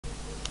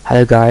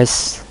Hello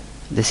guys,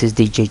 this is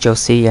DJ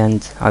Josie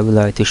and I would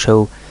like to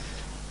show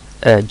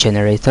a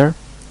generator.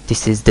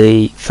 This is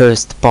the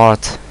first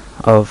part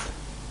of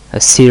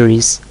a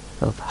series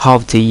of how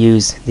to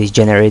use this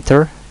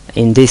generator.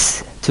 In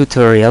this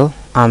tutorial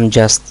I'm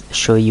just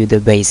showing you the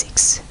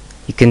basics.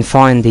 You can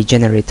find the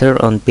generator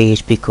on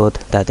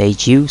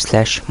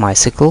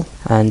phpcode.hu/mysql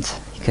and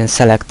you can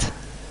select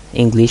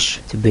English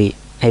to be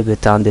able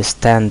to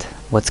understand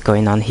what's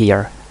going on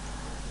here.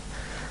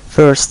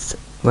 First,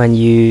 when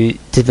you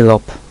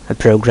develop a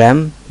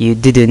program, you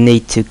didn't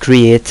need to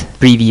create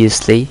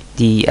previously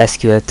the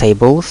SQL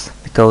tables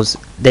because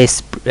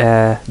this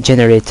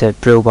generator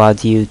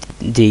provides you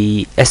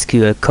the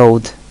SQL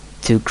code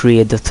to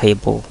create the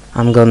table.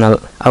 I'm gonna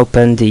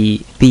open the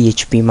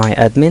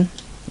phpMyAdmin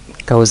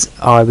because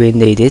I will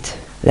need it.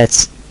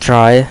 Let's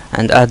try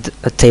and add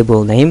a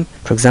table name.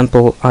 For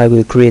example, I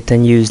will create a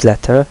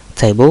newsletter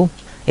table.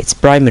 Its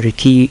primary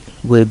key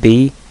will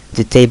be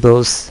the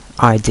table's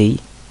ID.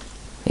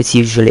 It's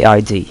usually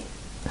ID.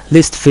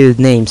 List field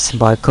names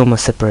by comma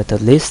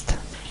separated list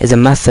is a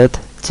method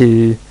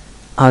to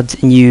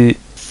add new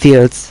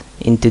fields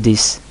into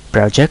this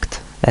project.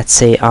 Let's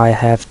say I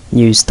have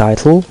news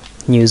title,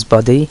 news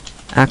body,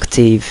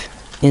 active,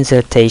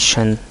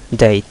 insertion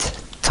date,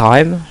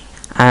 time,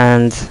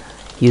 and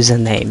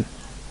username,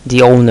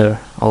 the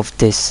owner of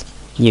this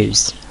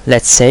news.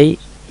 Let's say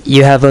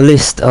you have a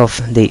list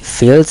of the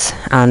fields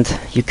and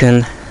you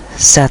can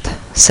set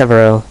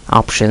several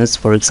options.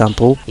 For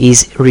example,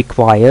 is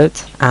required,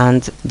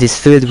 and this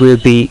field will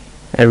be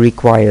a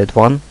required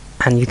one,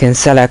 and you can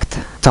select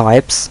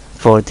types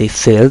for the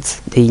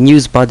fields. The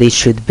news body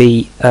should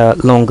be a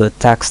longer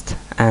text,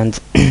 and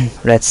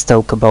let's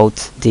talk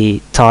about the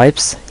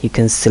types you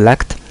can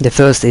select. The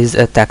first is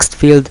a text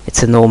field.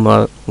 It's a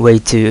normal way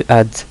to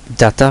add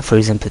data, for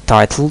example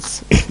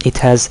titles. It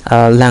has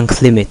a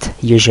length limit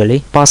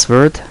usually.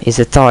 Password is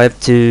a type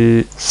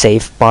to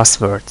save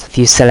password. If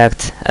you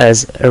select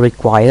as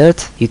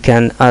required, you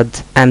can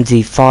add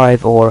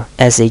MD5 or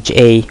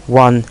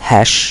SHA-1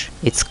 hash.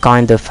 It's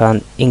kind of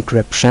an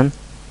encryption.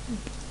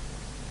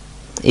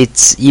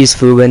 It's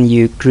useful when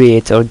you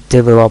create or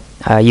develop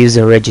a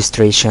user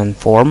registration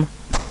form.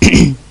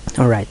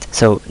 Alright,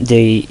 so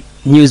the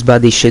news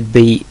body should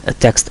be a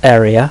text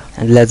area,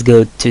 and let's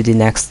go to the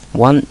next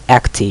one,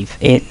 active.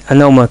 In a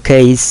normal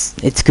case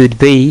it could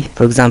be,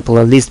 for example,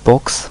 a list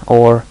box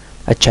or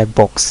a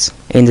checkbox.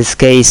 In this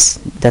case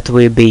that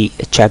will be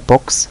a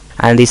checkbox,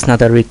 and it's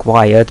not a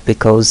required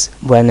because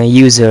when a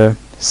user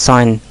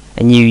sign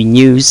a new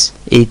news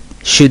it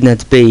should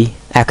not be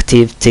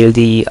active till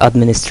the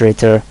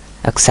administrator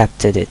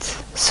accepted it.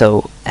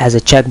 So as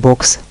a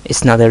checkbox,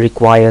 it's not a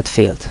required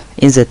field.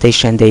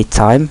 Insertion date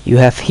time, you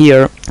have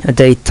here a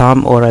date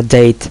time or a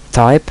date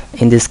type.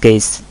 In this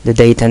case the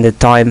date and the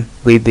time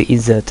will be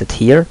inserted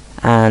here,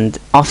 and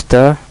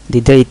after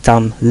the date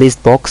time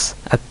list box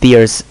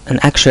appears an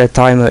actual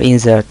timer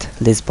insert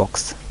list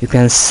box. You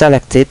can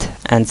select it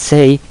and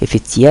say if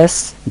it's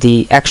yes,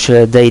 the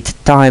actual date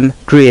time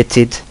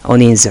created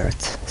on insert,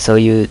 so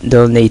you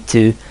don't need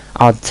to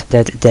add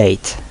that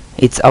date.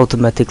 It's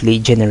automatically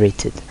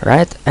generated,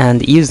 right?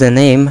 And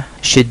username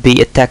should be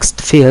a text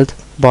field,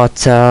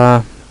 but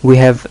we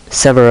have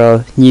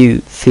several new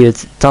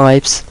field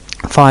types.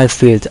 File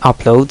field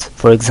upload,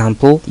 for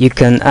example, you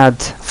can add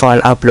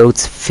file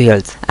uploads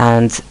field,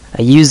 and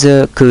a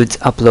user could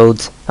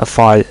upload a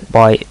file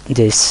by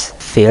this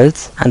field,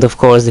 and of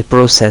course the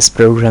process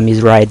program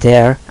is right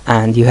there,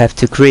 and you have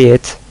to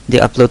create the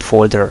upload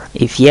folder.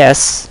 If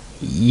yes,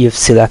 you've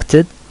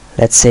selected,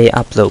 let's say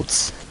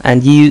uploads,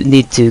 and you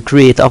need to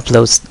create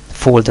uploads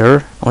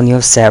folder on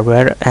your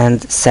server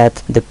and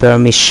set the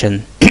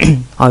permission.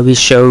 I will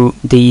show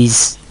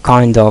these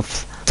kind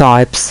of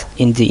types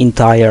in the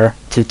entire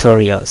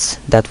tutorials.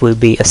 That will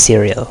be a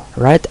serial,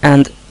 right?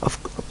 And of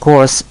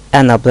course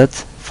enabled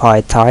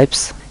file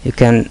types. You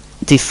can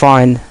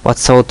define what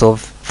sort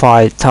of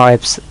file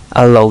types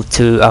allowed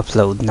to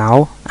upload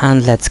now.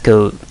 And let's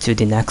go to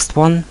the next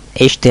one,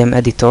 Htm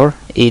Editor.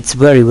 It's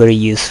very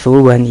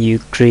useful when you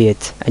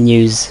create a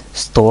news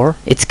store.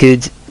 It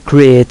could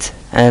create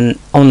an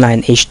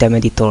online Htm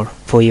editor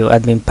for your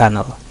admin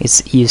panel.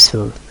 It's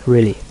useful,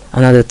 really.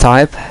 Another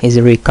type is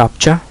a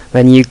reCAPTCHA.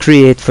 When you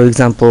create, for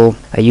example,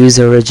 a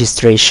user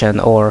registration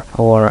or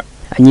a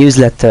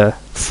newsletter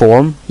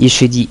form, you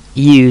should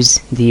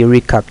use the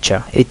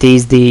reCAPTCHA. It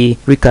is the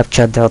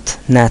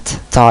reCAPTCHA.net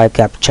type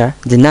captcha.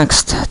 The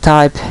next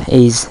type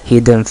is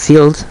hidden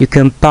field. You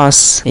can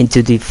pass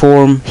into the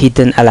form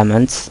hidden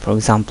elements, for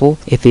example,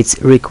 if it's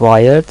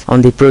required.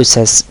 On the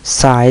process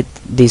side,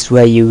 this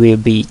way you will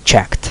be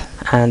checked.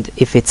 And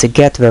if it's a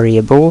get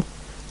variable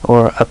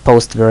or a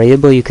post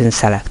variable, you can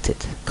select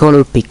it.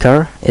 Color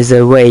picker is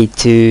a way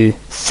to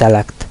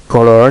select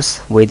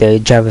colors with a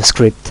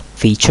JavaScript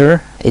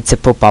feature. It's a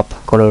pop-up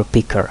color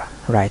picker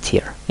right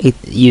here.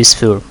 It's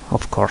useful,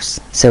 of course.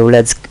 So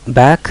let's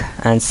back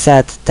and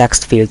set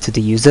text field to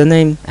the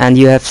username, and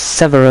you have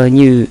several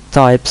new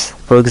types.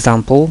 For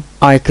example,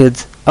 I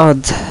could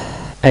add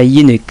a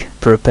unique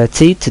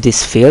property to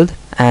this field,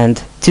 and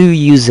two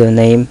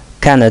username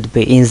cannot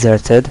be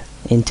inserted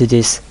into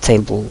this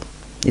table.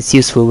 It's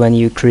useful when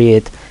you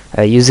create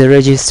a user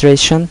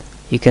registration.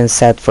 You can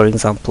set, for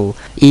example,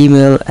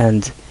 email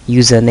and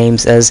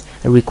usernames as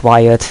a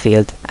required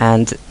field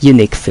and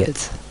unique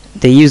fields.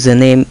 The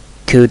username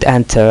could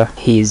enter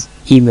his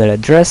email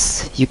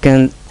address. You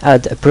can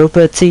add a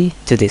property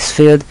to this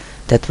field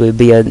that will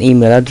be an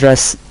email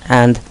address,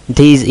 and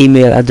these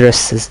email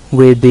addresses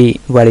will be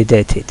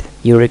validated.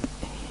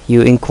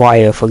 You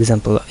inquire, for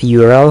example,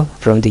 URL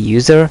from the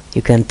user.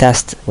 You can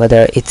test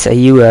whether it's a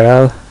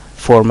URL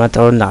format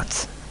or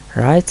not,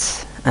 right?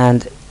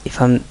 And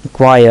if I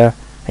inquire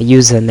a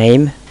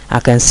username, I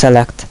can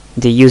select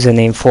the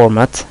username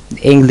format.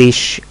 The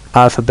English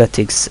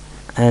alphabetics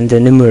and the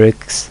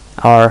numerics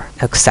are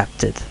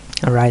accepted.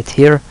 Right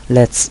here,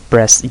 let's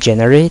press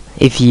generate.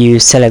 If you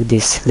select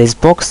this list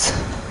box,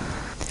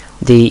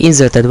 the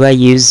inserted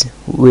values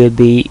will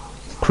be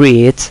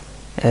create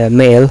a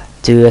mail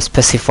to a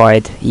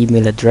specified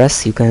email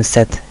address. You can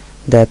set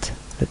that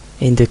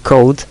in the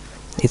code.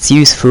 It's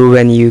useful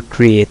when you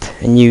create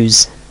a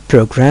news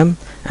program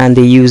and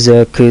the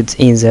user could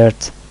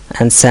insert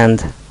and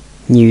send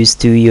news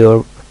to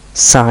your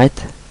site,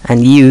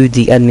 and you,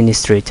 the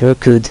administrator,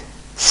 could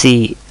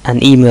see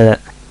an email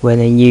when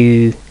a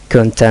new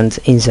content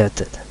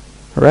inserted.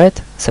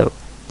 Right? So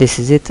this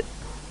is it.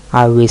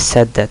 I will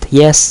set that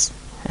yes,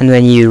 and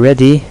when you're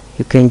ready,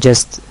 you can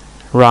just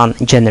run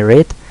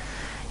generate.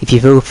 If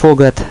you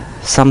forgot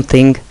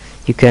something,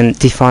 you can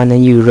define a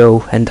new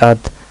row and add,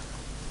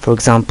 for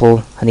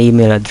example, an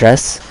email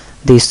address.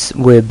 This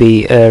will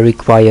be a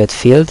required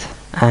field,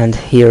 and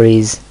here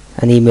is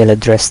an email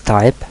address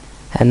type.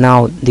 And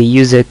now the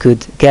user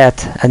could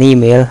get an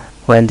email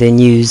when the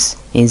news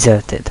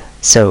inserted.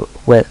 So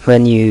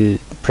when you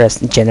press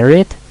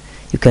generate,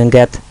 you can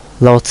get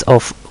lots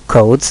of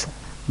codes,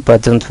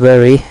 but don't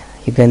worry,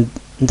 you can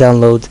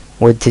download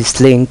with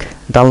this link,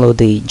 download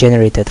the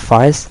generated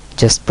files.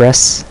 Just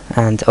press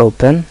and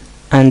open,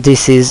 and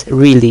this is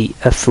really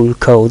a full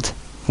code.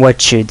 What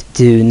should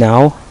do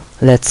now?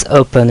 Let's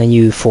open a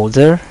new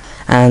folder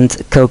and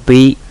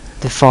copy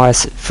the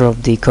files from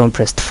the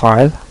compressed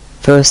file.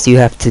 First you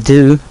have to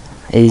do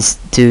is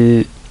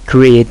to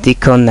create the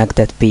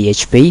Connected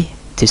Php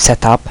to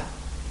set up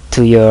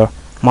to your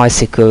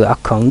MySQL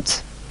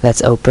account.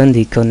 Let's open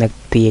the Connect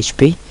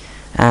PHP,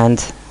 and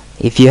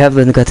if you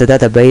haven't got a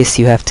database,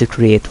 you have to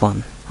create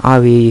one. I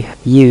will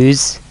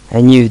use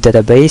a new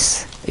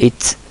database.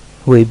 It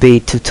will be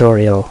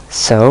tutorial.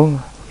 So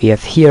we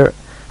have here,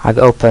 I've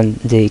opened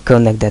the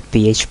Connected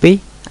PHP,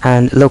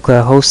 and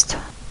localhost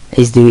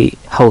is the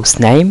host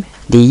name.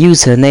 The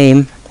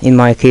username in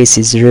my case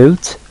is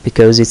root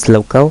because it's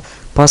local.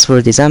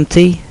 Password is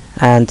empty,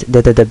 and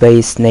the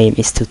database name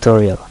is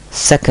tutorial.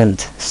 Second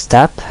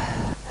step,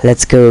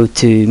 let's go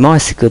to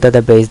MySQL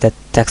database, that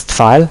text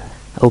file,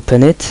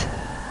 open it,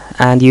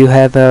 and you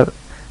have a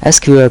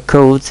SQL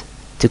code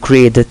to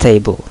create the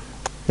table.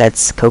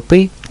 Let's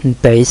copy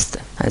and paste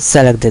and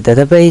select the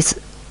database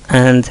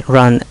and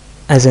run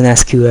as an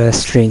SQL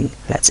string.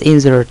 Let's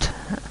insert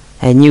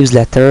a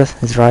newsletter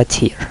is right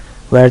here,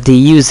 where the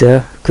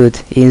user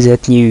could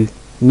insert new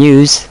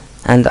news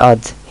and add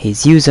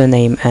his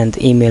username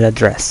and email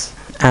address.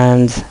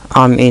 And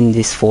I'm in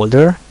this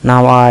folder.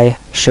 Now I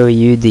show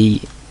you the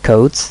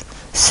codes.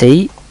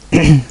 See,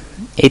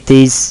 it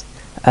is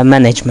a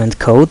management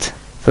code.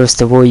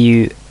 First of all,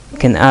 you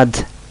can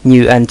add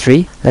new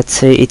entry. Let's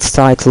say its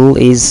title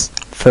is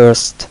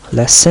first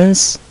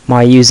lessons.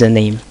 My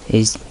username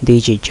is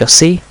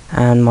djjossi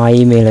and my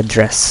email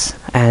address,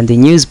 and the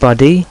news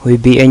body will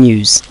be a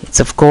news. It's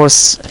of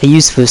course a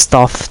useful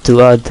stuff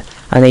to add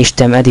an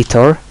Htm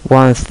editor.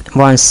 One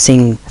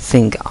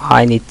thing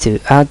I need to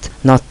add,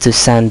 not to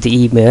send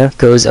the email,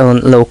 goes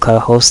on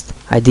localhost.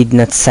 I did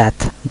not set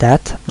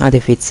that, and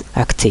if it's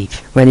active.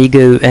 When you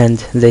go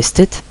and list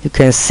it, you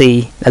can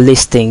see a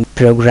listing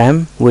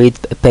program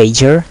with a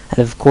pager, and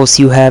of course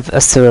you have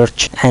a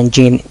search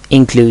engine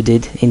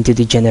included into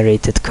the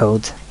generated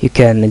code. You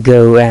can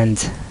go and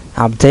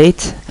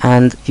update,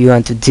 and if you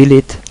want to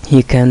delete,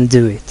 you can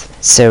do it.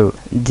 So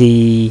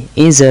the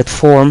insert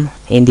form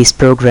in this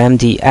program,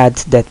 the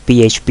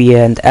add.php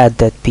and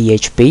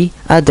add.php.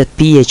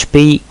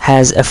 Add.php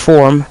has a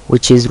form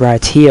which is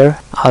right here,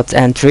 add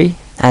entry,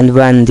 and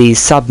when the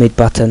submit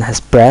button has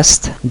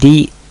pressed,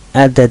 the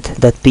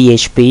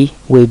added.php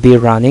will be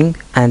running,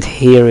 and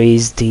here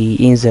is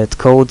the insert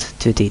code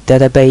to the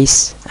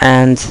database,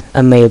 and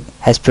a mail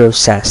has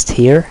processed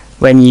here.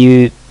 When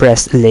you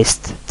press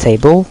list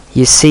table,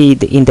 you see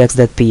the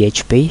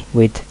index.php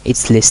with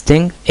its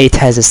listing. It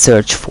has a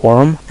search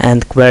form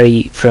and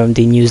query from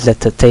the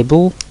newsletter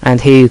table,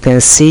 and here you can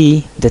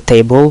see the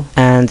table,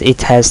 and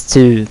it has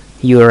two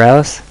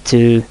URLs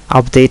to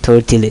update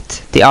or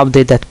delete. The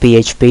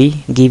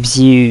update.php gives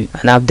you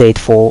an update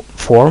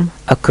form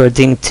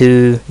according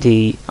to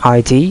the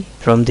ID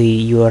from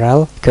the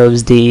URL,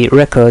 because the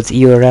record's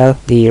URL,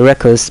 the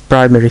record's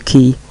primary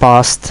key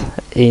passed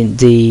in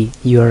the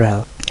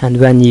URL. And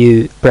when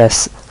you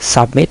press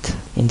submit,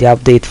 in the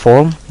update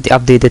form, the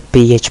updated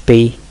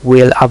PHP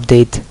will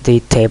update the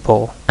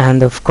table.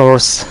 And of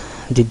course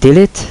the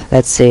delete,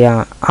 let's say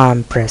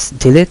I'm press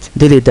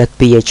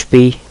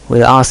delete.php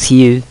will ask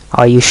you,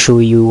 are you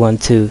sure you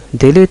want to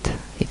delete?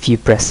 If you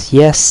press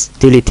yes,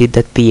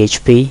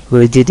 deleted.php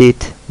will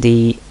delete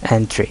the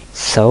entry.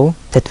 So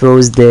that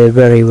was the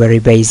very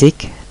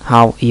basic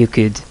how you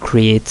could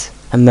create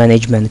a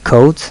management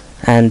code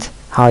and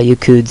how you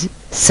could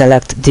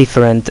select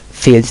different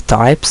field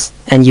types,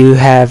 and you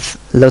have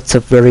lots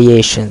of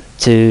variation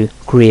to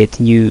create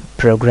new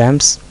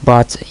programs.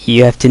 But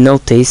you have to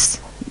notice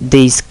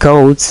these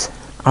codes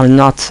are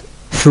not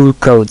full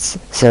codes.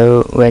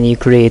 So when you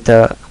create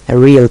a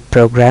real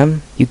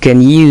program, you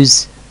can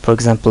use, for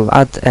example,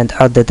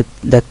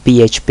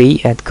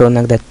 add.php and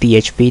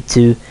connect.php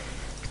to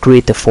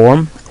create a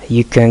form.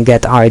 You can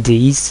get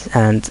IDs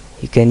and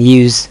you can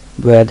use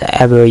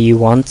wherever you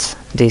want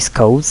these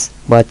codes,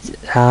 but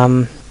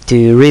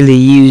to really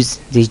use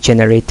this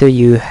generator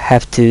you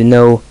have to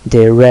know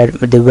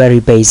the very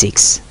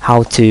basics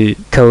how to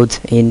code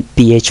in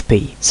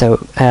PHP. So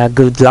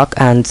good luck,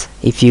 and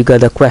if you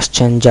got a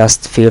question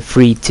just feel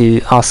free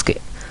to ask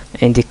it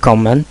in the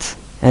comment.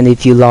 And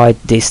if you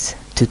like this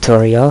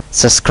tutorial,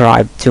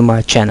 subscribe to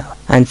my channel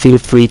and feel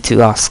free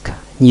to ask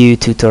new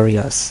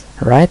tutorials.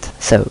 Right?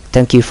 So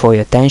thank you for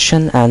your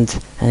attention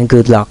and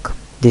good luck.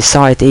 The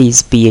site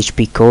is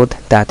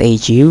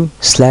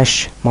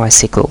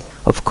phpcode.hu/mysql.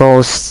 Of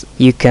course,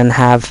 you can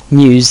have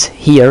news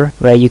here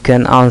where you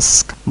can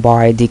ask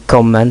by the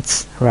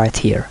comments right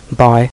here. Bye.